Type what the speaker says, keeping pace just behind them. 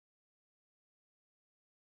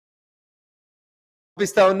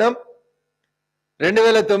చూపిస్తా ఉన్నాం.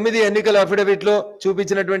 2009 ఎన్నికల అఫిడవిట్ లో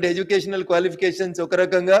చూపించినటువంటి ఎడ్యుకేషనల్ క్వాలిఫికేషన్స్ ఒక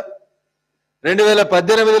రకంగా,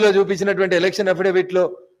 2018లో చూపించినటువంటి ఎలక్షన్ అఫిడవిట్ లో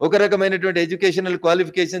ఒక రకమైనటువంటి ఎడ్యుకేషనల్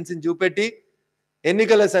క్వాలిఫికేషన్స్ చూపెట్టి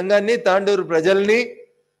ఎన్నికల సంఘాన్ని, తాండూరు ప్రజల్ని,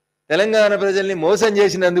 తెలంగాణ ప్రజల్ని మోసం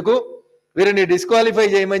చేసినందుకు వీరిని డిస్క్వాలిఫై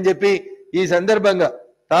చేయమని చెప్పి ఈ సందర్భంగా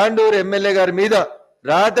తాండూరు ఎమ్మెల్యే గారి మీద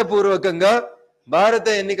రాతపూర్వకంగా భారత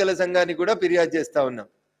ఎన్నికల సంఘానికి కూడా ఫిర్యాదు చేస్తా ఉన్నాం.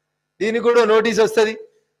 దీనికి కూడా నోటీస్ వస్తుంది,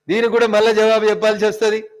 దీనికి కూడా మళ్ళా జవాబు చెప్పాల్సి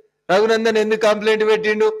వస్తుంది. రఘునందన్ ఎందుకు కంప్లైంట్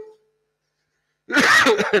పెట్టిండు,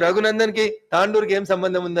 రఘునందన్ కి తాండూరుకి ఏం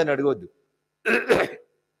సంబంధం ఉందని అడగొద్దు.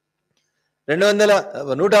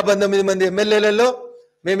 119 మంది ఎమ్మెల్యేలలో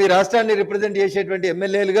మేము ఈ రాష్ట్రాన్ని రిప్రజెంట్ చేసేటువంటి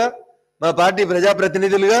ఎమ్మెల్యేలుగా, మా పార్టీ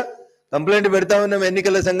ప్రజాప్రతినిధులుగా కంప్లైంట్ పెడతా ఉన్నాం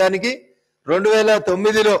ఎన్నికల సంఘానికి.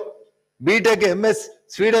 2009లో బీటెక్ ఎంఎస్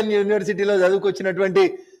స్వీడన్ యూనివర్సిటీలో చదువుకొచ్చినటువంటి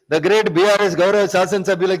ద గ్రేట్ బీఆర్ఎస్ గౌరవ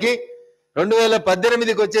శాసనసభ్యులకి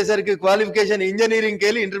 2018కి వచ్చేసరికి క్వాలిఫికేషన్ ఇంజనీరింగ్కి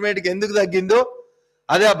వెళ్ళి ఇంటర్మీడియట్కి ఎందుకు తగ్గిందో,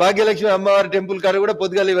 అదే ఆ భాగ్యలక్ష్మి అమ్మవారి టెంపుల్ కాడ కూడా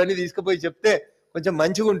పొద్దుగాల ఇవన్నీ తీసుకుపోయి చెప్తే కొంచెం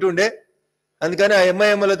మంచిగా ఉంటుండే. అందుకని ఆ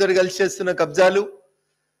ఎంఐఎంలతో కలిసి చేస్తున్న కబ్జాలు,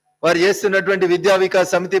 వారు చేస్తున్నటువంటి విద్యా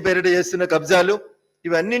వికాస్ సమితి పేరిట చేస్తున్న కబ్జాలు,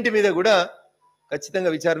 ఇవన్నింటి మీద కూడా ఖచ్చితంగా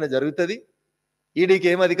విచారణ జరుగుతుంది. ఈడీకి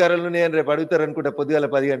ఏం అధికారాలు ఉన్నాయని రేపు అడుగుతారు అనుకుంటా పొద్దుగాల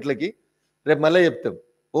 10 గంటలకి. రేపు మళ్ళీ చెప్తాం.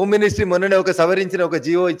 హోమ్ మినిస్ట్రీ మొన్ననే ఒక సవరించిన ఒక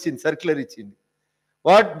జియో ఇచ్చింది, సర్క్యులర్ ఇచ్చింది.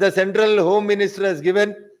 What the central home minister has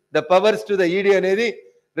given the powers to the ED అనేది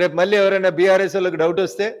రేపు మళ్ళీ ఎవరైనా బీఆర్ఎస్ వాళ్ళకి డౌట్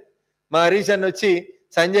వస్తే మా హరీష్ అన్న వచ్చి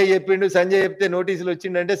సంజయ్ చెప్పిండు, సంజయ్ చెప్తే నోటీసులు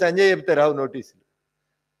వచ్చిండంటే సంజయ్ చెప్తే రావు నోటీసులు.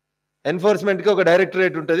 ఎన్ఫోర్స్మెంట్కి ఒక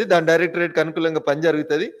డైరెక్టరేట్ ఉంటుంది, దాని డైరెక్టరేట్కి అనుకూలంగా పని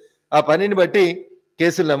జరుగుతుంది, ఆ పనిని బట్టి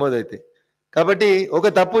కేసులు నమోదవుతాయి. కాబట్టి ఒక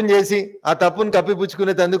తప్పును చేసి ఆ తప్పును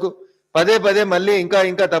కప్పిపుచ్చుకునేందుకు పదే పదే మళ్ళీ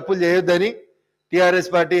ఇంకా తప్పులు చేయొద్దని టీఆర్ఎస్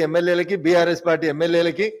పార్టీ ఎమ్మెల్యేలకి, బీఆర్ఎస్ పార్టీ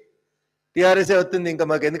ఎమ్మెల్యేలకి, టీఆర్ఎస్ఏ వస్తుంది ఇంకా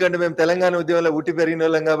మాకు, ఎందుకంటే మేము తెలంగాణ ఉద్యమంలో ఉట్టి పెరిగిన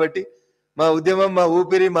వాళ్ళం కాబట్టి మా ఉద్యమం, మా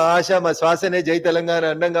ఊపిరి, మా ఆశ, మా శ్వాసనే జై తెలంగాణ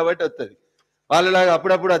అన్నాం కాబట్టి వస్తుంది. వాళ్ళలాగా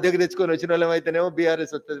అప్పుడప్పుడు అద్దెకు తెచ్చుకొని వచ్చిన వాళ్ళం అయితేనేమో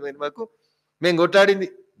బీఆర్ఎస్ వస్తుంది. మాకు మేము కొట్లాడింది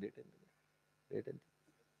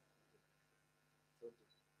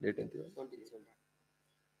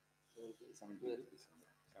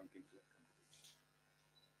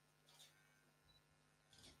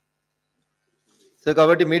సో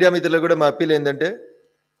కాబట్టి మీడియా మిత్రులకు కూడా మా అప్పీల్ ఏంటంటే,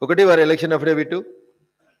 ఒకటి వారి ఎలక్షన్ అఫిడవిట్,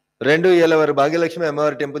 2 ఇవాళ వారు భాగ్యలక్ష్మి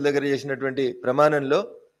అమ్మవారి టెంపుల్ దగ్గర చేసినటువంటి ప్రమాణంలో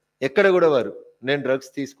ఎక్కడ కూడా వారు నేను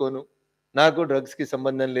డ్రగ్స్ తీసుకోను, నాకు డ్రగ్స్కి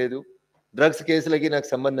సంబంధం లేదు, డ్రగ్స్ కేసులకి నాకు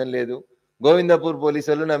సంబంధం లేదు, గోవిందాపూర్ పోలీసు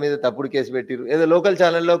వాళ్ళు నా మీద తప్పుడు కేసు పెట్టిరు, ఏదో లోకల్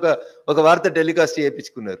ఛానల్లో ఒక వార్త టెలికాస్ట్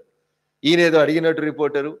చేయించుకున్నారు. ఈయనేదో అడిగినట్టు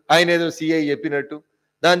రిపోర్టరు, ఆయన ఏదో సిఐ చెప్పినట్టు,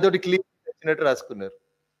 దాంతో క్లీన్ వచ్చినట్టు రాసుకున్నారు.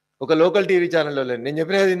 ఒక లోకల్ టీవీ ఛానల్లో నేను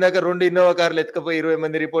చెప్పినది ఇందాక 2 ఇన్నోవా కార్లు ఎత్తుకపోయి 20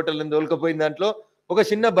 మంది రిపోర్టర్లను తోలుకపోయిన దాంట్లో ఒక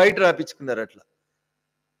చిన్న బయట రాపించుకున్నారు. అట్లా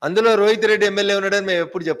అందులో రోహిత్ రెడ్డి ఎమ్మెల్యే ఉన్నాడని మేము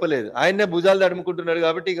ఎప్పుడు చెప్పలేదు. ఆయన్నే భుజాలు తడుముకుంటున్నాడు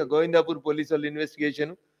కాబట్టి ఇక గోవిందాపూర్ పోలీసు వాళ్ళు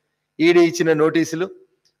ఇన్వెస్టిగేషన్, ఈడీ ఇచ్చిన నోటీసులు,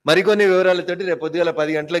 మరికొన్ని వివరాలతోటి రేపు పొద్దుగాల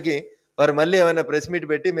 10 గంటలకి వారు మళ్ళీ ఏమైనా ప్రెస్ మీట్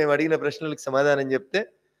పెట్టి మేము అడిగిన ప్రశ్నలకు సమాధానం చెప్తే,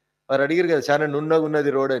 వారు అడిగారు కదా చాలా నున్నగా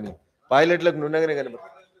ఉన్నది రోడ్ అని, పైలట్లకు నున్నగానే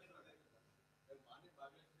కనబడుతుంది.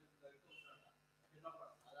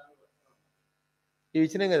 ఇవి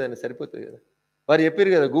ఇచ్చినాం కదండి, సరిపోతుంది కదా. వారు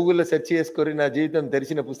చెప్పారు కదా గూగుల్లో సెర్చ్ చేసుకొని నా జీవితం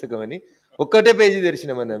తెరిచిన పుస్తకం అని, ఒక్కటే పేజీ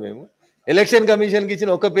తెరిచినామన్నా మేము. ఎలక్షన్ కమిషన్కి ఇచ్చిన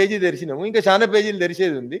 1 పేజీ తెరిచినాము, ఇంకా చాలా పేజీలు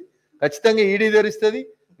తెరిచేది ఉంది. ఖచ్చితంగా ఈడీ తెరుస్తుంది,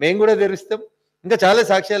 మేము కూడా తెరుస్తాం. ఇంకా చాలా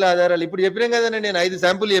సాక్ష్యాల ఆధారాలు ఇప్పుడు చెప్పినాం కదండి. నేను 5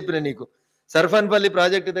 శాంపుల్ చెప్పిన నీకు. సర్ఫన్పల్లి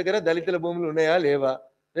ప్రాజెక్టు దగ్గర దళితుల భూములు ఉన్నాయా లేవా,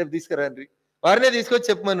 రేపు తీసుకురండి, వారినే తీసుకొచ్చి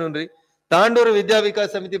చెప్పమని. తాండూరు విద్యా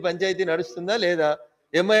వికాస్ సమితి పంచాయతీ నడుస్తుందా లేదా,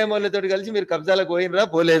 ఎంఐఎం వాళ్ళతో కలిసి మీరు కబ్జాలకు పోయినరా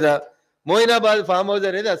పోలేదా, మోయినాబాద్ ఫామ్ హౌస్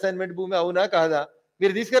అనేది అసైన్మెంట్ భూమి అవునా కాదా,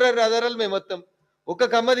 మీరు తీసుకురారు ఆధారాలు. మేము మొత్తం ఒక్క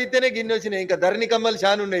కమ్మ తీస్తేనే గిన్నె వచ్చినాయి, ఇంకా ధరణి కమ్మలు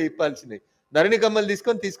చాలా ఉన్నాయి ఇప్పాల్సినవి. ధరణి కమ్మలు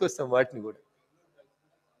తీసుకొస్తాం వాటిని కూడా.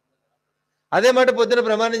 అదే మాట పొద్దున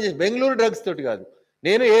ప్రమాణం చేసి, బెంగళూరు డ్రగ్స్ తోటి కాదు,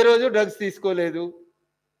 నేను ఏ రోజు డ్రగ్స్ తీసుకోలేదు,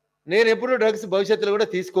 నేను ఎప్పుడు డ్రగ్స్ భవిష్యత్తులో కూడా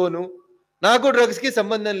తీసుకోను, నాకు డ్రగ్స్కి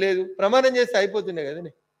సంబంధం లేదు, ప్రమాణం చేస్తే అయిపోతున్నాయి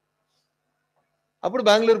కదండి. అప్పుడు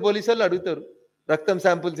బెంగళూరు పోలీసు వాళ్ళు అడుగుతారు, రక్తం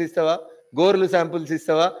శాంపుల్స్ ఇస్తావా, గోర్లు శాంపుల్స్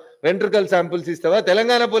ఇస్తావా, వెంట్రుకల్ శాంపుల్స్ ఇస్తావా.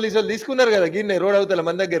 తెలంగాణ పోలీసు వాళ్ళు తీసుకున్నారు కదా గిన్నె రోడ్ అవతల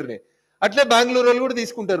మన దగ్గరనే, అట్లే బెంగళూరు వాళ్ళు కూడా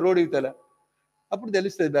తీసుకుంటారు రోడ్ ఇవతల. అప్పుడు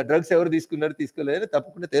తెలుస్తుంది డ్రగ్స్ ఎవరు తీసుకున్నారు తీసుకోలేదని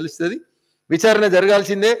తప్పకుండా తెలుస్తుంది. విచారణ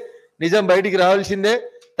జరగాల్సిందే, నిజం బయటికి రావాల్సిందే,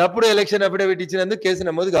 తప్పుడు ఎలక్షన్ అఫిడవిట్ ఇచ్చినందుకు కేసు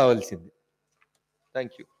నమోదు కావాల్సింది.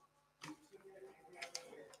 Thank you.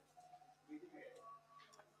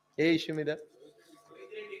 ఏ ఇష్యూ మీద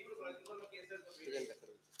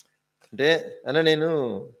అంటే అన్న, నేను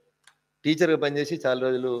టీచర్గా పనిచేసి చాలా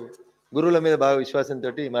రోజులు గురువుల మీద బాగా విశ్వాసంతో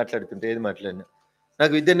మాట్లాడుతుంటే, ఏది మాట్లాడినా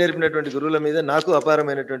నాకు విద్య నేర్పినటువంటి గురువుల మీద నాకు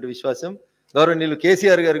అపారమైనటువంటి విశ్వాసం. గౌరవనీయులు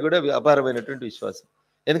కేసీఆర్ గారు కూడా అపారమైనటువంటి విశ్వాసం.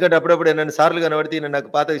 ఎందుకంటే అప్పుడప్పుడు నన్ను సార్లు కనబడితే ఈయన నాకు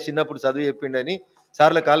పాత చిన్నప్పుడు చదువు చెప్పిండని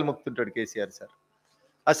సార్ల కాలు మొక్కుతుంటాడు కేసీఆర్ సార్.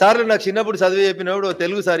 ఆ సార్లు నాకు చిన్నప్పుడు చదువు చెప్పినప్పుడు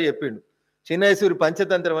తెలుగు సారి చెప్పిండు. చిన్నయసూరి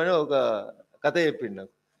పంచతంత్రం అని ఒక కథ చెప్పిండు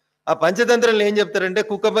నాకు. ఆ పంచతంత్రంలో ఏం చెప్తారంటే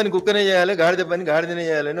కుక్క పని కుక్కనే చేయాలి, గాడిద పని గాడిదనే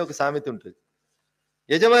చేయాలని ఒక సామెత ఉంటుంది.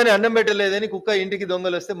 యజమాని అన్నం పెట్టలేదని కుక్క ఇంటికి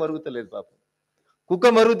దొంగలు వస్తే మరుగుతలేదు పాపం. కుక్క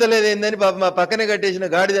మరుగుతలేదు ఏందని పాపం మా పక్కనే కట్టేసిన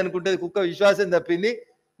గాడిద అనుకుంటుంది కుక్క విశ్వాసం తప్పింది,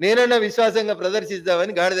 నేనన్నా విశ్వాసంగా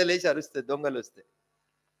ప్రదర్శిద్దామని గాడిద లేచి అరుస్తుంది దొంగలు వస్తే.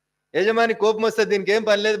 యజమాని కోపం వస్తుంది, దీనికి ఏం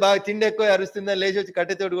పని లేదు, బాగా తిండి ఎక్కువ అరుస్తుందని లేచి వచ్చి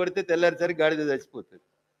కట్టెతోటి కొడితే తెల్లారిసరికి గాడిద చచ్చిపోతుంది.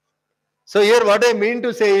 So here what I mean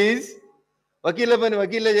to say is వకీల పని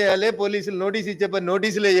వకీలే చేయాలి, పోలీసులు నోటీసు ఇచ్చే పని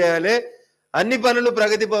నోటీసులే చేయాలి, అన్ని పనులు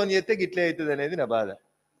ప్రగతి భవన్ చేస్తే గిట్లే అవుతుంది అనేది నా బాధ.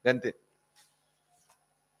 అంతే.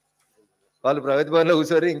 వాళ్ళు ప్రగతి భవన్లో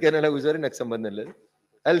కూర్చోరు, ఇంకేమైనా కూర్చోరు, నాకు సంబంధం లేదు.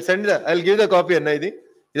 ఐ గివ్ ద కాపీ అన్న. ఇది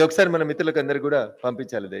ఒకసారి మన మిత్రులకు అందరికి కూడా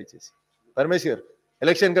పంపించాలి దయచేసి. పరమేశ్వర్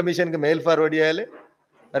ఎలక్షన్ కమిషన్కి మెయిల్ ఫార్వర్డ్ చేయాలి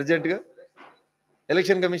అర్జెంటుగా.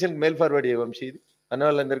 ఎలక్షన్ కమిషన్కి మెయిల్ ఫార్వర్డ్ చేయ వంశీ, ఇది అన్న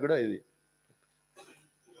వాళ్ళందరూ కూడా. ఇది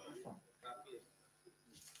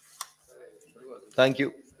థ్యాంక్ యూ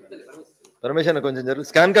పరమేశ్వర్ అన్న, కొంచెం జరుగు.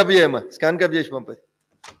 స్కాన్ కాపీ చేయమ్మా, స్కాన్ కాపీ చేసి పంపి.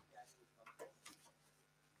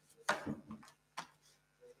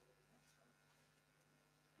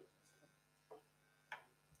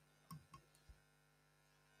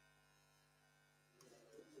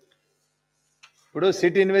 ఇప్పుడు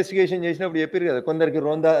సిటీ ఇన్వెస్టిగేషన్ చేసినప్పుడు చెప్పారు కదా, కొందరికి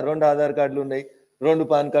రెండు ఆధార్ కార్డులు ఉన్నాయి, 2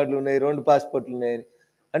 పాన్ కార్డులు ఉన్నాయి, 2 పాస్పోర్ట్లు ఉన్నాయని.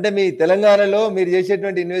 అంటే మీ తెలంగాణలో మీరు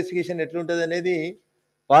చేసేటువంటి ఇన్వెస్టిగేషన్ ఎట్లుంటుంది అనేది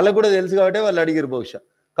వాళ్ళకు కూడా తెలుసు కాబట్టి వాళ్ళు అడిగారు బహుశా.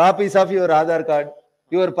 Copies of your Aadhaar card,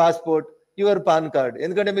 your passport, your pan card.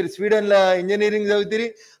 ఎందుకంటే మీరు స్వీడన్లో ఇంజనీరింగ్ చదువుతారు,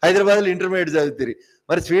 హైదరాబాద్లో ఇంటర్మీడియట్ చదువుతారు.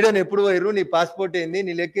 మరి స్వీడన్ ఎప్పుడు పోయారు, నీ పాస్పోర్ట్ ఏంది,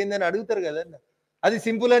 నీ లెక్క ఏంది అని అడుగుతారు కదన్న. అది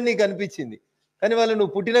సింపుల్ అని నీకు అనిపించింది, కానీ వాళ్ళు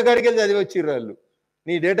నువ్వు పుట్టిన కాడికి వెళ్ళి చదివి వచ్చిర్రు, వాళ్ళు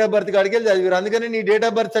నీ డేట్ ఆఫ్ బర్త్ కాడికి వెళ్ళి చదివారు. అందుకని నీ డేట్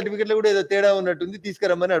ఆఫ్ బర్త్ సర్టిఫికెట్లో కూడా ఏదో తేడా ఉన్నట్టుంది,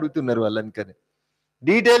 తీసుకురమ్మని అడుగుతున్నారు వాళ్ళు. అందుకని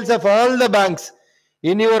details of all the banks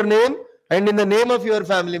in your name and in the name of your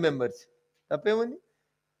family members. తప్పేముంది?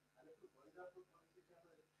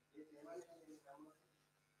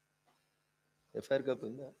 ఎఫ్ఐఆర్ కాపీ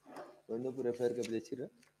ఉందా? వందపూర్ ఎఫ్ఐఆర్ కాపీ తెచ్చిరా?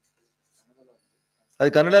 అది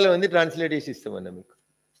కన్నడలో ఉంది, ట్రాన్స్లేట్ చేసి ఇస్తామన్నా మీకు,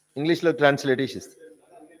 ఇంగ్లీష్లో ట్రాన్స్లేట్ చేసి ఇస్తాం.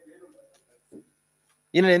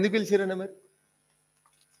 ఈయన ఎందుకు పిలిచిరన్నా మరి?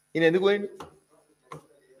 ఈయన ఎందుకు పోయిండు?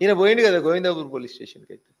 ఈయన పోయిండు కదా గోవిందాపూర్ పోలీస్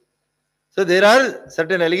స్టేషన్కి అయితే. So there are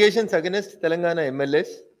certain allegations against Telangana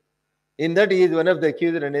MLAs. In that is one of the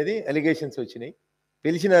accused అనేది అలిగేషన్స్ వచ్చినాయి.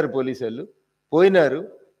 పిలిచినారు పోలీసు వాళ్ళు, పోయినారు.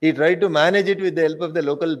 ఈ try to manage it with the help of the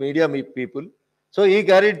local media people. So ఈ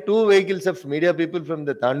carried 2 vehicles of media people from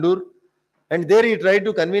the Tandur, and there he tried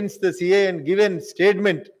to convince the CA and give a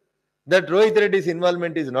statement that Rohit Reddy's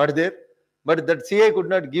involvement is not there, but that CA could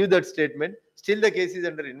not give that statement. Still the case is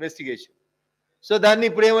under investigation. So దాన్ని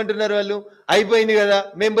ఇప్పుడు ఏమంటున్నారు వాళ్ళు, అయిపోయింది కదా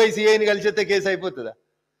మేము పోయి సిఐని కలిసేస్తే case అయిపోతుందా?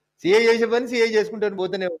 CI చేసే పని సిఐ చేసుకుంటాను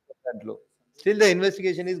పోతూనే ఉంటారు దాంట్లో. Still the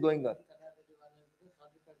investigation is going on.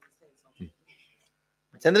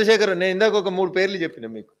 Chandrasekhar, నేను ఇందాక ఒక 3 పేర్లు చెప్పిన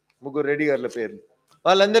మీకు, 3 రెడ్డి గారుల పేర్లు.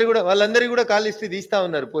 వాళ్ళందరికీ కూడా కాల్ హిస్టరీ తీస్తా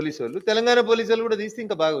ఉన్నారు పోలీసు వాళ్ళు. తెలంగాణ పోలీసు వాళ్ళు కూడా తీస్తే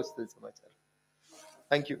ఇంకా బాగా వస్తుంది సమాచారం.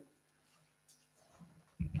 Thank you.